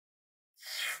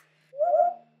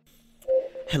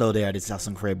Hello there, this is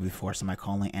Alson Crab before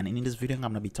Semicolon, and in this video I'm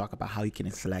going to be talking about how you can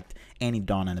select any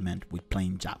DOM element with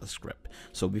plain JavaScript.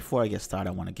 So before I get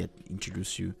started, I want to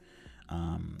introduce you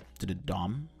to the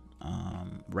DOM.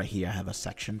 Right here I have a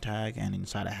section tag, and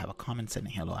inside I have a comment saying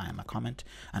hello, I am a comment,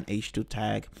 an H2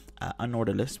 tag, a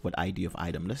Nodelist with ID of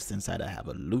item list. Inside I have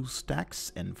a loose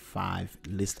text and 5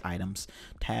 list items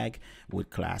tag with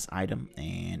class item,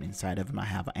 and inside of them I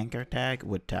have an anchor tag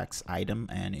with text item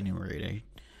and enumerated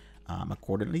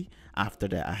accordingly. After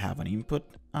that I have an input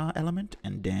element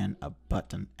and then a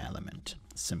button element,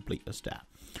 simply as that.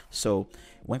 So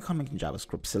when coming to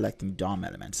JavaScript, selecting DOM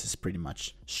elements is pretty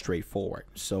much straightforward.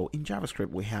 So in JavaScript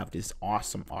we have this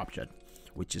awesome object,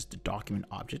 which is the document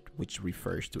object, which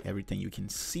refers to everything you can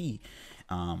see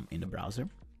in the browser,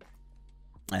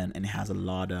 and it has a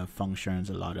lot of functions,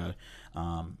 a lot of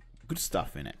good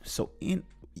stuff in it. So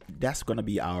that's going to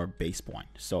be our base point.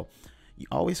 So you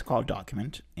always call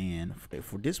document, and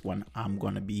for this one I'm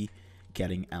going to be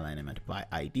getting element by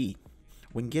ID.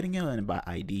 When getting element by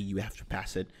ID, you have to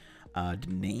pass it the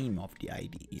name of the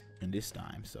ID in this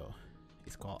time. So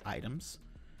it's called items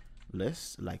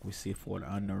list, like we see for the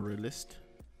Nodelist.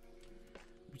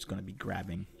 It's going to be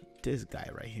grabbing this guy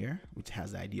right here, which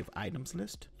has the ID of items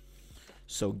list.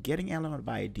 So getting element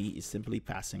by ID is simply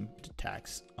passing the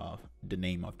text of the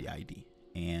name of the ID.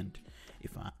 And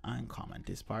if I uncomment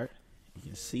this part, you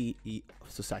can see it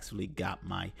successfully got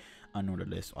my another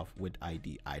list of with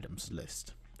ID items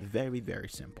list. Very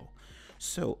simple.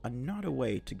 So another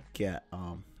way to get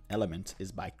elements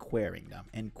is by querying them,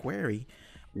 and query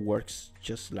works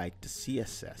just like the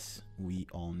CSS we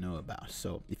all know about.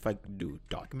 So if I do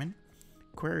document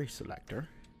query selector,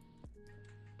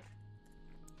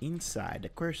 inside the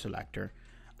query selector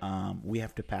we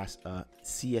have to pass a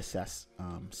CSS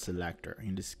selector.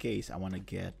 In this case I want to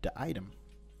get the item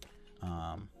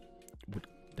with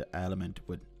the element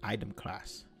with item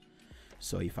class.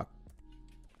 So if I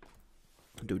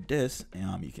do this,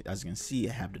 as you can see,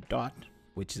 I have the dot,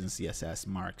 which is in CSS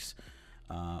marks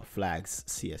flags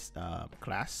CS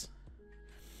class,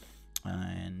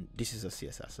 and this is a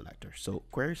CSS selector. So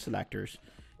query selectors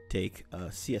take a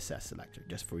CSS selector,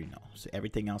 just for you know. So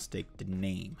everything else take the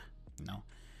name,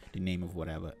 the name of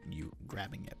whatever you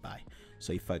grabbing it by.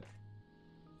 So if I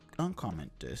uncomment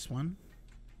this one,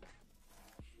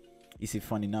 you see,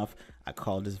 funny enough, I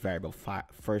call this variable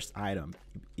first item.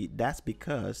 That's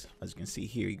because, as you can see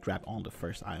here, you grab on the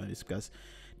first item. It's because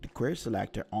the query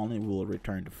selector only will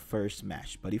return the first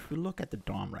match. But if we look at the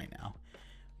DOM right now,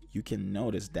 you can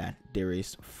notice that there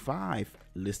is 5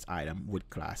 list item with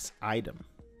class item.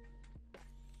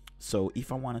 So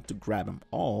if I wanted to grab them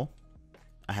all,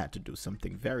 I had to do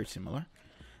something very similar.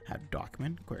 Have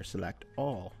document query select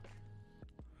all.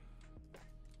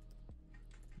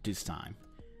 This time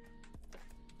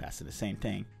pass it the same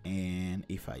thing, and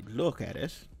if I look at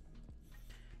it,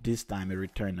 this time it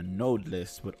returned a node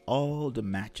list with all the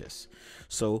matches.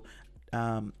 So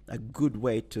a good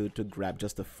way to grab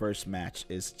just the first match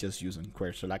is just using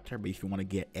query selector, but if you want to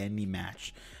get any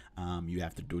match, you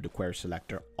have to do the query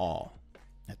selector all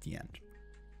at the end.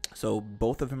 So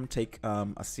both of them take a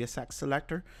CSS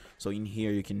selector. So in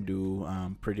here you can do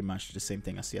pretty much the same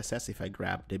thing as CSS. If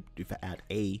I add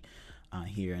a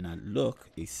here and I look,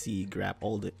 you see grab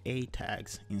all the A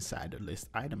tags inside the list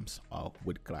items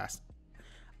with class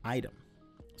item.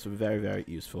 So very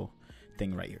useful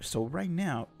thing right here. So right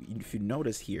now, if you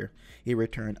notice here, it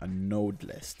returned a node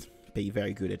list. Pay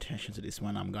very good attention to this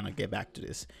one. I'm gonna get back to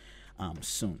this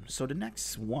soon. So the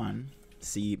next one,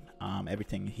 see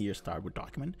everything here start with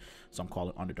document. So I'm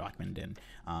calling under document, then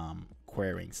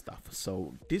querying stuff.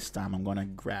 So this time I'm gonna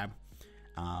grab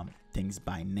things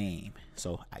by name.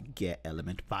 So I get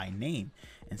element by name,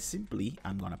 and simply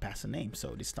I'm gonna pass a name.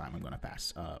 So this time I'm gonna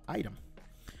pass item.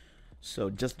 So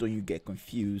just don't you get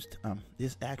confused,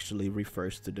 this actually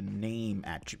refers to the name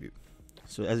attribute.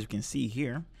 So as you can see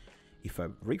here, if I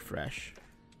refresh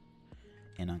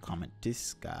and uncomment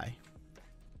this guy,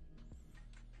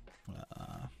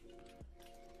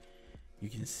 you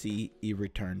can see it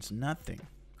returns nothing.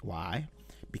 Why?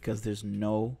 Because there's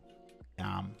no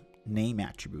name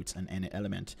attributes and any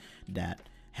element that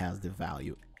has the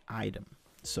value item.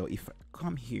 So if I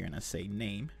come here and I say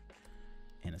name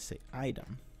and I say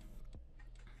item,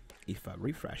 if I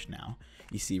refresh now,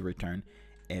 you see return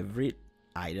every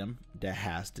item that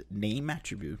has the name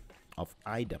attribute of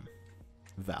item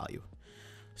value.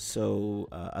 So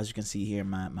as you can see here,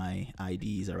 my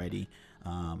ID is already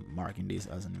marking this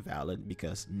as invalid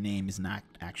because name is not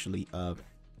actually a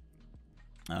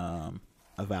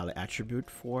valid attribute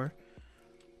for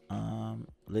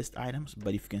list items.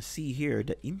 But if you can see here,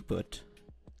 the input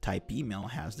type email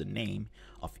has the name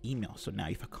of email. So now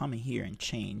if I come in here and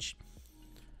change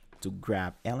to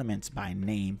grab elements by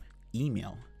name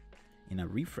email, in a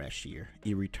refresh here,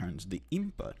 it returns the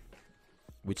input,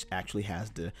 which actually has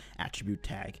the attribute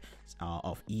tag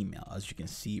of email, as you can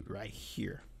see right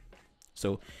here.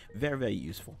 So very, very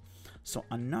useful. So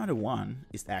another one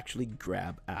is actually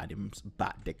grab items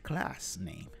by the class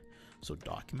name. So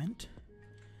document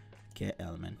get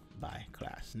element by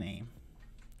class name.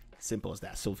 Simple as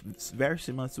that. So it's very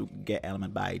similar to get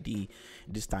element by ID.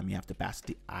 This time you have to pass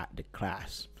the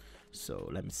class. So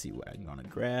let me see what I'm gonna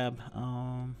grab.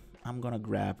 I'm gonna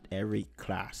grab every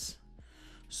class.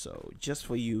 So just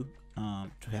for you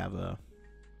to have a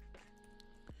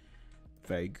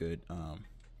very good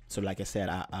so like I said,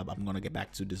 I'm gonna get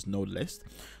back to this node list.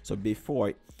 So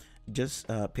before, just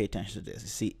pay attention to this. You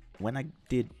see, when I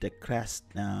did the class,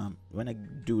 when I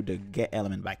do the get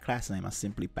element by class name, I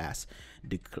simply pass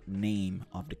the name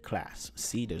of the class.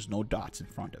 See, there's no dots in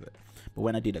front of it. But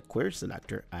when I did a query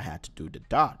selector, I had to do the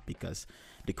dot, because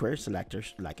the query selector,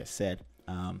 like I said,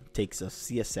 takes a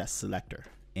CSS selector.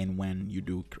 And when you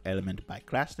do element by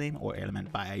class name or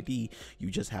element by ID, you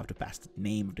just have to pass the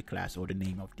name of the class or the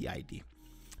name of the ID,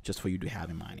 just for you to have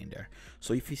in mind in there.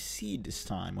 So if you see this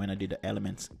time, when I did the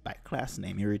elements by class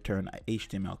name, it returned a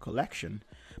HTML collection,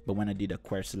 but when I did a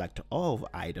query selector of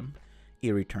item,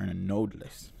 it returned a node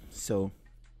list. So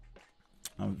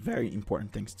very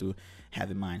important things to have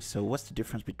in mind. So what's the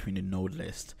difference between the node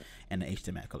list and the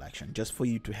HTML collection? Just for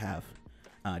you to have,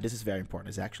 this is very important.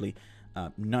 It's actually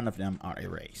none of them are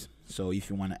arrays. So if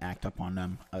you want to act upon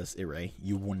them as array,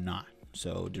 you will not.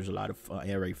 So there's a lot of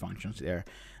array functions there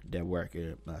that work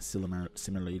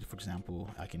similarly. For example,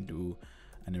 I can do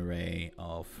an array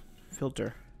of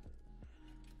filter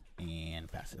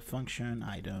and pass a function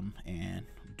item and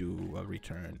do a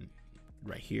return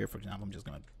right here. For example, I'm just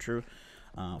gonna true.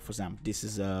 For example, this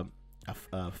is a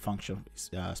function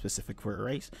specific for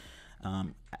arrays.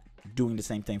 Doing the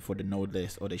same thing for the node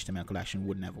list or the HTML collection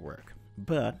would never work.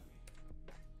 But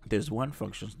there's one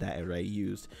function that array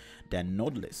used that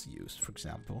Nodelist used. For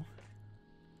example,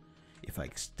 if I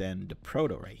extend the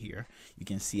proto right here, you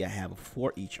can see I have a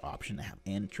for each option. I have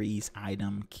entries,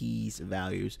 item, keys,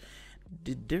 values,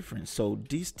 the difference. So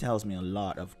this tells me a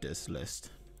lot of this list.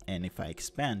 And if I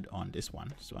expand on this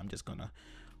one, so I'm just gonna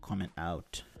comment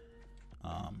out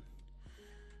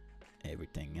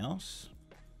everything else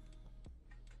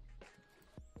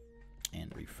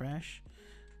and refresh.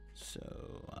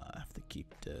 So I have to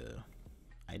keep the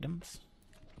items.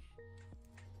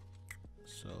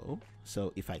 So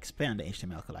if I expand the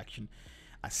HTML collection,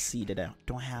 I see that I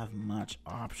don't have much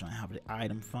option. I have the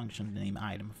item function, the name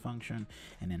item function,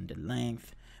 and then the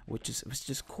length, which is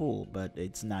just cool, but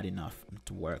it's not enough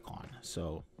to work on.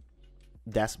 So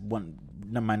that's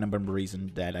my number one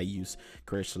reason that I use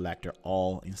query selector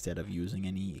all instead of using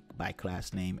any by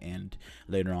class name and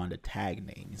later on the tag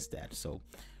name instead. So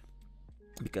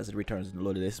because it returns the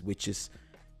node list, which is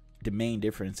the main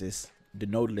difference is the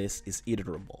node list is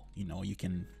iterable. You know, you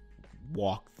can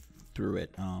walk through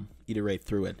it, iterate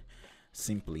through it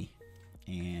simply,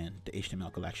 and the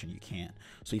HTML collection you can't.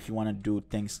 So if you want to do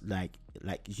things like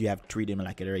you have to treat them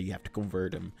like an array, you have to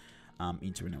convert them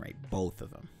into an array, both of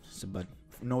them. So but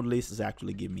node list is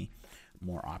actually give me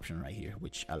more option right here,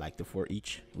 which I like the for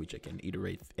each, which I can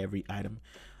iterate every item.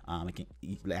 I can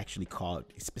actually call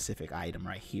it a specific item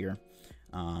right here.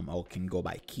 I can go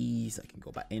by keys, I can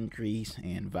go by entries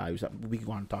and values. We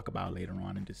want to talk about later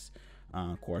on in this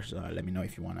course. Let me know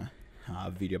if you want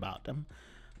a video about them,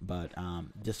 but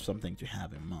just something to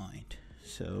have in mind.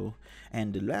 So,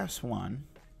 and the last one,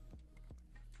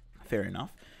 fair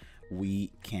enough,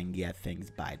 we can get things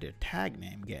by the tag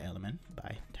name, get element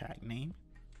by tag name,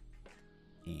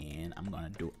 and I'm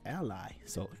gonna do li.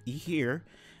 So here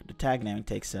the tag name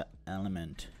takes an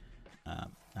element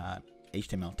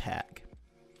HTML tag.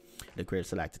 The query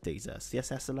selector takes a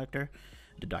CSS selector.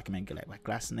 The document get by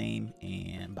class name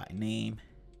and by name,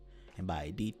 and by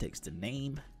ID takes the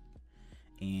name,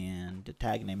 and the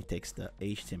tag name takes the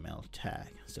HTML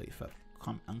tag. So if I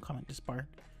uncomment this part,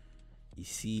 you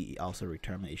see it also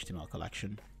return the HTML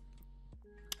collection.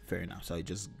 Fair enough. So I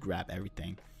just grab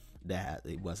everything that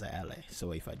it was a LA.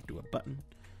 So if I do a button,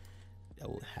 that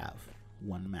will have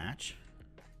one match.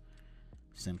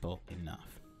 Simple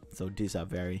enough. So these are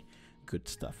very good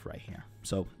stuff right here.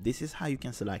 So this is how you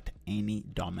can select any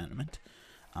DOM element.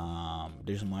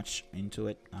 There's much into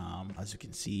it. As you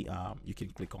can see, you can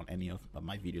click on any of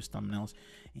my videos thumbnails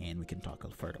and we can talk a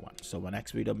further one. So my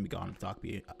next video I'm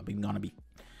gonna be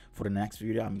For the next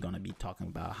video, I'm going to be talking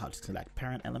about how to select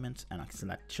parent elements, and I can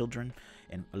select children,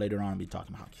 and later on I'll be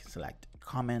talking about how I can select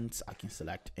comments. I can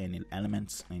select any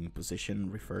elements in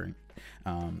position referring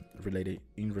related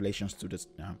in relations to this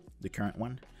the current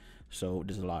one. So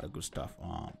there's a lot of good stuff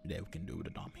that we can do with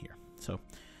the DOM here. So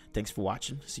thanks for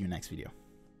watching. See you next video.